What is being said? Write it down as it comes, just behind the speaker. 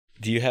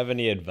Do you have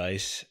any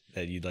advice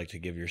that you'd like to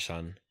give your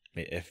son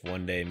if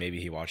one day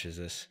maybe he watches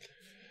this?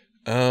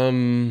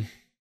 That's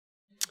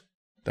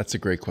a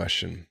great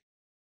question.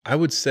 I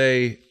would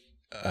say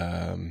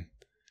to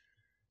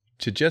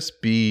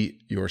just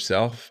be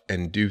yourself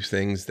and do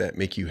things that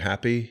make you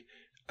happy,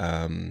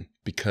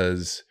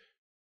 because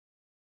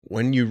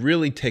when you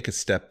really take a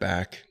step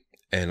back,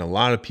 and a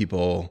lot of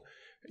people,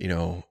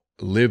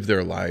 live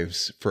their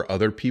lives for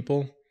other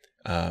people,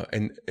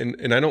 and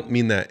I don't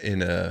mean that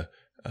in a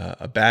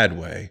bad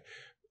way,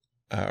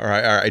 or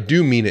I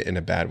do mean it in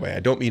a bad way. I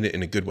don't mean it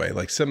in a good way.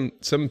 Like some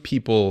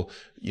people,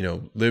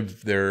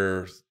 live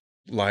their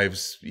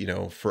lives,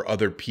 for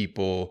other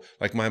people.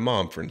 Like my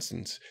mom, for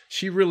instance,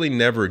 she really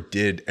never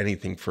did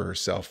anything for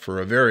herself for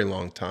a very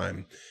long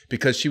time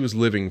because she was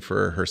living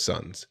for her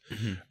sons.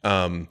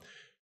 Mm-hmm.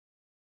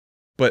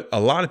 But a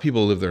lot of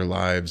people live their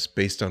lives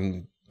based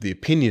on the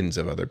opinions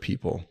of other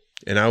people.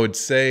 And I would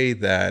say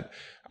that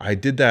I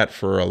did that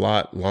for a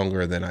lot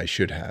longer than I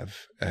should have.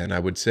 And I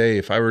would say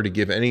if I were to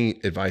give any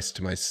advice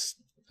to my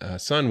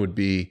son would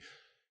be,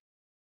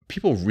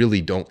 people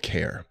really don't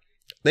care.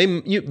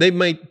 They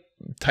might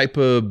type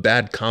a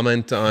bad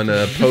comment on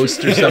a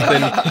post or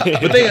something,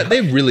 but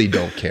they really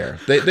don't care.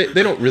 They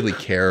don't really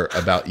care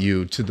about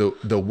you to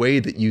the way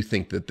that you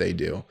think that they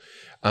do.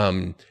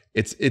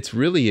 It's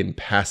really in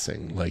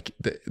passing. Like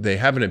they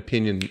have an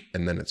opinion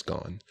and then it's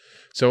gone.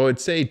 So I would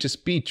say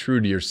just be true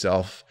to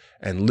yourself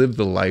and live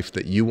the life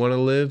that you want to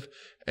live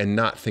and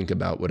not think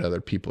about what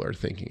other people are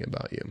thinking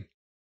about you,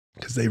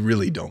 because they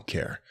really don't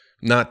care,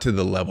 not to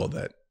the level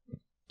that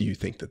you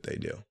think that they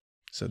do.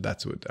 So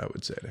that's what I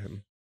would say to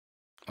him.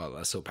 Oh,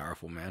 that's so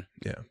powerful, man.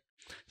 Yeah.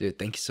 Dude,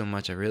 thank you so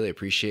much. I really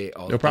appreciate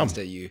all the things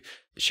that you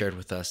shared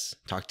with us.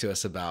 Talk to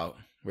us about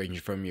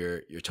ranging from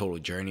your total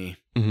journey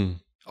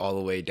all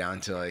the way down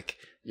to like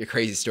your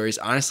crazy stories.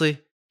 Honestly,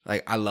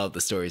 like I love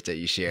the stories that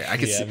you share. I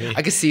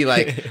could see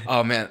like,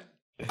 oh man,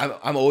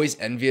 I'm always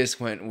envious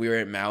when we were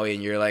at Maui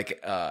and you're like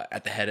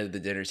at the head of the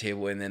dinner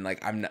table, and then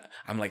like I'm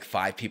like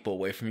 5 people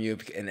away from you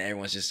and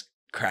everyone's just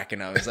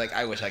cracking up. It's like,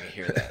 I wish I could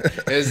hear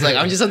that. It was like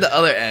I'm just on the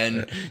other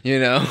end,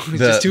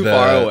 just too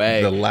far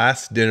away. The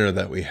last dinner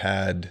that we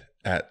had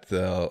at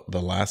the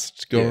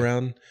last go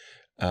around,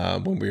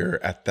 when we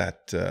were at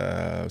that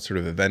sort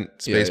of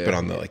event space, but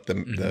on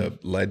the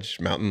ledge,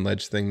 mountain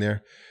ledge thing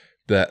there,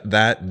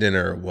 that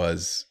dinner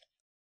was.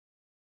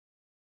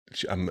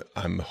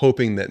 I'm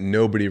hoping that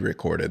nobody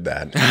recorded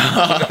that.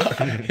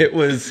 It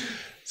was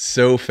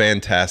so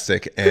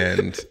fantastic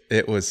and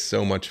it was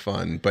so much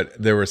fun, but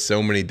there were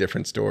so many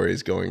different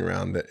stories going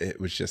around that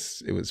it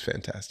was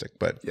fantastic.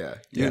 But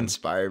you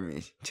inspire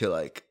me to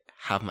like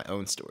have my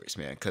own stories,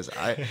 man, because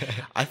I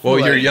feel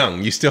well, like, you're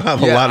young, you still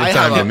have a lot of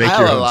time to make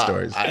your own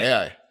stories.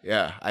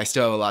 I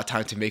still have a lot of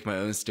time to make my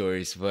own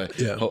stories, but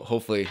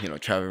hopefully,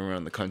 traveling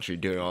around the country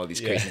doing all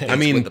these crazy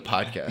things with the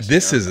podcast.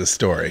 This is a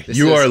story.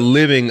 You are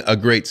living a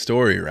great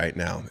story right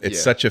now.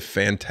 It's such a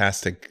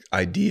fantastic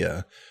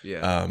idea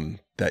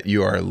that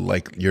you're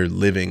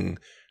living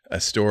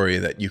a story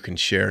that you can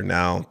share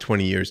now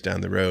 20 years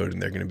down the road,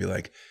 and they're going to be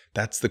like,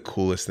 that's the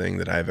coolest thing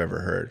that I've ever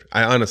heard.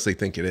 I honestly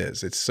think it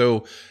is. It's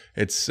so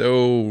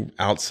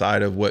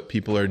outside of what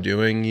people are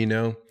doing,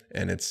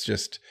 and it's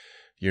just,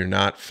 you're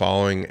not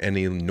following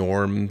any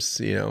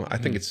norms, I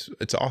think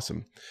it's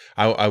awesome.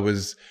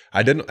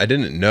 I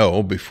didn't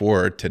know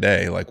before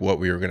today, like what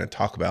we were going to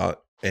talk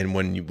about. And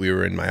when we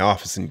were in my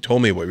office and you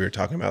told me what we were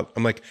talking about,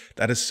 I'm like,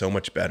 that is so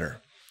much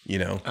better,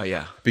 Oh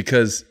yeah.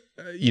 Because,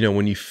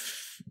 when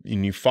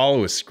you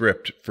follow a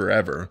script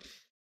forever,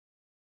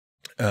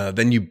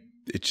 then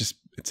it's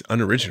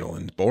unoriginal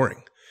and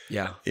boring.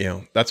 Yeah.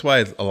 That's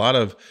why a lot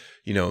of,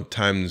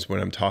 times when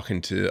I'm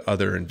talking to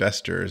other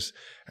investors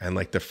and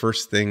like the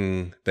first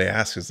thing they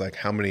ask is like,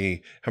 how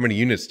many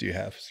units do you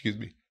have? Excuse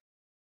me.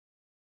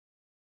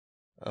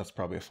 That's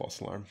probably a false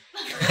alarm.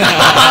 I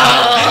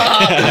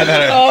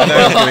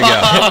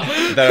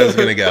thought I was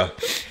gonna go.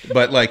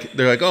 But like,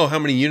 they're like, oh, how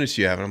many units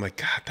do you have? And I'm like,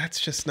 God, that's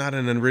just not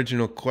an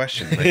original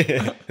question.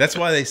 Like, that's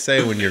why they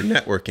say when you're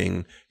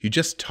networking, you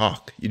just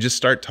talk. You just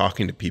start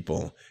talking to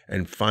people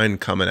and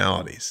find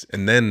commonalities.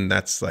 And then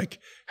that's like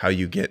how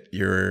you get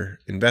your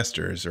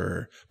investors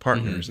or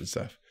partners and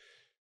stuff.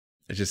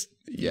 It's just,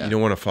 you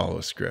don't want to follow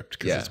a script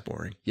because it's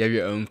boring. You have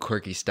your own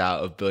quirky style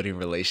of building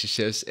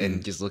relationships,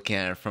 and just looking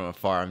at it from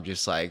afar, I'm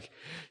just like,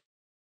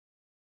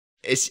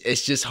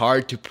 it's just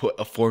hard to put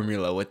a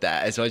formula with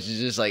that. As much as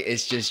just like,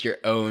 it's just your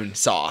own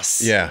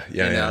sauce. Yeah.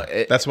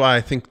 That's why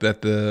I think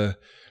that the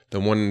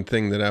one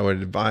thing that I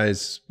would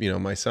advise,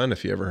 my son,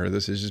 if you ever heard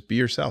this, is just be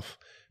yourself.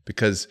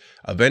 Because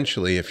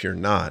eventually, if you're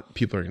not,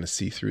 people are going to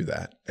see through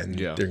that, and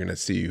they're going to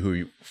see who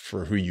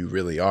you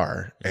really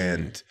are,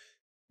 and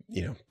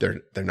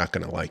they're not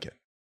going to like it.